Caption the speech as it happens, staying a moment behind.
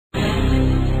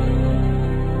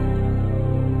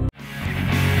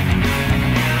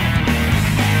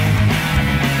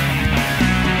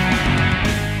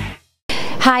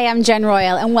Hi, I'm Jen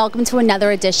Royle, and welcome to another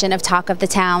edition of Talk of the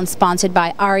Town, sponsored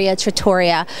by Aria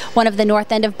Trattoria, one of the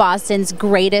North End of Boston's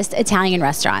greatest Italian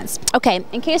restaurants. Okay,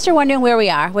 in case you're wondering where we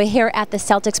are, we're here at the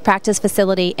Celtics practice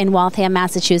facility in Waltham,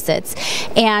 Massachusetts,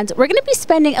 and we're going to be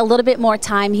spending a little bit more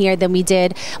time here than we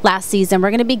did last season. We're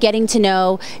going to be getting to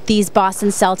know these Boston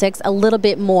Celtics a little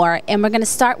bit more, and we're going to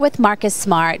start with Marcus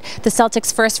Smart, the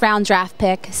Celtics' first-round draft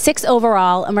pick, 6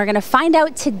 overall, and we're going to find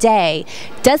out today,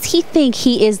 does he think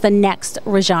he is the next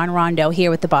Rajon Rondo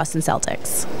here with the Boston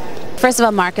Celtics? First of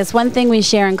all, Marcus, one thing we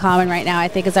share in common right now, I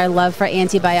think, is our love for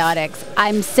antibiotics.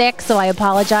 I'm sick, so I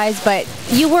apologize, but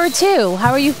you were too.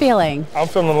 How are you feeling? I'm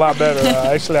feeling a lot better.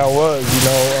 Actually, I was,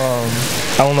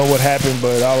 I don't know what happened,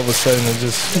 but all of a sudden it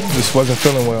just wasn't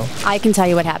feeling well. I can tell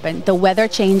you what happened. The weather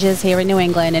changes here in New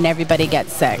England and everybody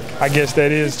gets sick. I guess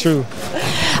that is true.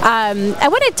 I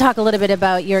want to talk a little bit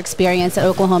about your experience at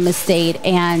Oklahoma State,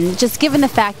 and just given the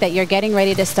fact that you're getting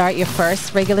ready to start your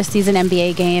first regular season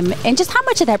NBA game, and just how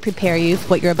much did that prepare you for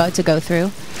what you're about to go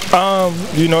through?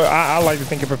 I like to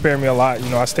think it prepared me a lot.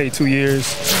 I stayed 2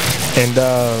 years, and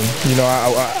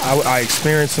I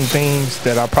experienced some things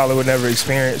that I probably would never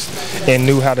experience, and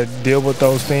knew how to deal with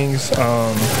those things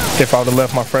if I would have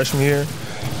left my freshman year.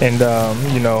 And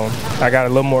I got a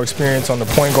little more experience on the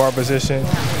point guard position,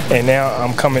 and now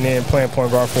I'm coming in playing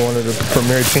point guard for one of the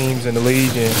premier teams in the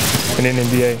league and in the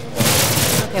NBA.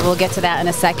 Okay, we'll get to that in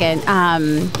a second.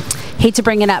 Hate to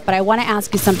bring it up, but I want to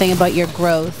ask you something about your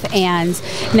growth. And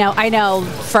I know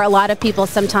for a lot of people,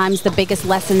 sometimes the biggest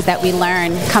lessons that we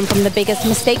learn come from the biggest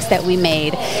mistakes that we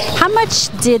made. How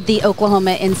much did the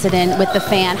Oklahoma incident with the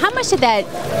fan, how much did that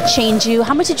change you?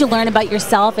 How much did you learn about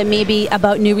yourself and maybe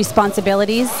about new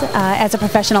responsibilities as a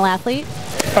professional athlete?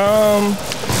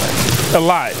 A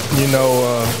lot,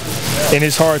 and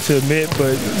it's hard to admit,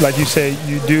 but like you say,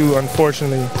 you do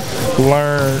unfortunately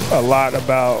learn a lot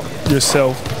about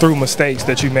yourself through mistakes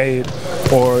that you made,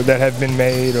 or that have been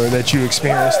made, or that you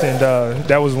experienced, and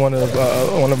that was one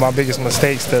of my biggest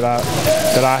mistakes that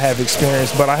I have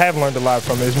experienced. But I have learned a lot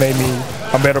from it. It's made me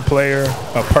a better player,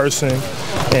 a person,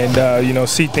 and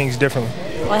see things differently.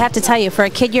 Well, I have to tell you, for a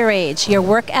kid your age, your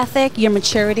work ethic, your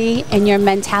maturity, and your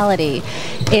mentality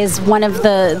is one of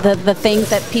the things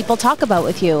that people talk about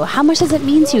with you. How much does it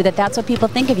mean to you that that's what people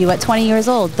think of you at 20 years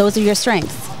old? Those are your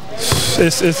strengths.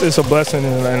 It's a blessing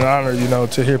and an honor,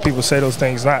 to hear people say those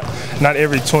things. Not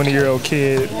every 20-year-old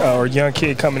kid or young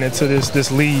kid coming into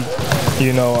this league,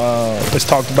 is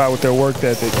talked about with their work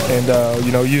ethic.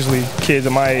 And usually kids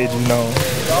of my age,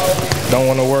 don't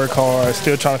want to work hard,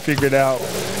 still trying to figure it out,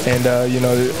 and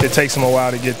it takes them a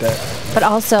while to get that. But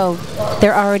also,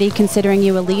 they're already considering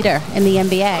you a leader in the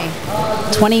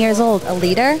NBA. 20 years old, a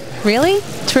leader? Really?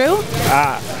 True?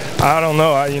 I don't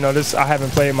know. I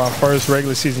haven't played my first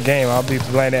regular season game. I'll be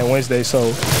playing that Wednesday,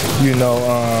 so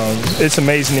it's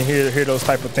amazing to hear those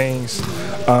type of things.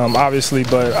 Obviously,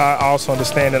 but I also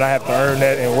understand that I have to earn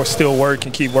that, and we'll still work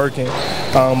and keep working.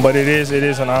 But it is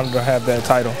an honor to have that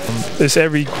title. It's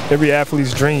every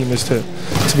athlete's dream is to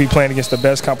be playing against the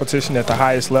best competition at the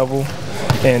highest level,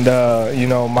 and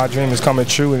my dream is coming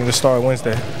true, and it'll start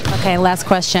Wednesday. Okay, last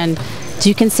question. Do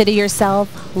you consider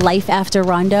yourself life after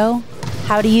Rondo?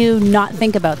 How do you not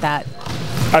think about that?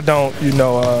 I don't.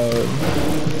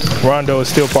 Rondo is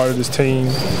still part of this team.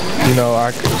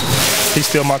 He's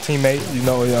still my teammate.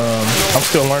 I'm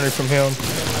still learning from him.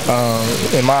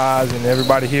 In my eyes and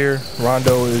everybody here,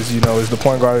 Rondo is the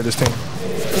point guard of this team.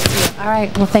 All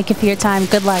right. Well, thank you for your time.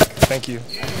 Good luck. Thank you.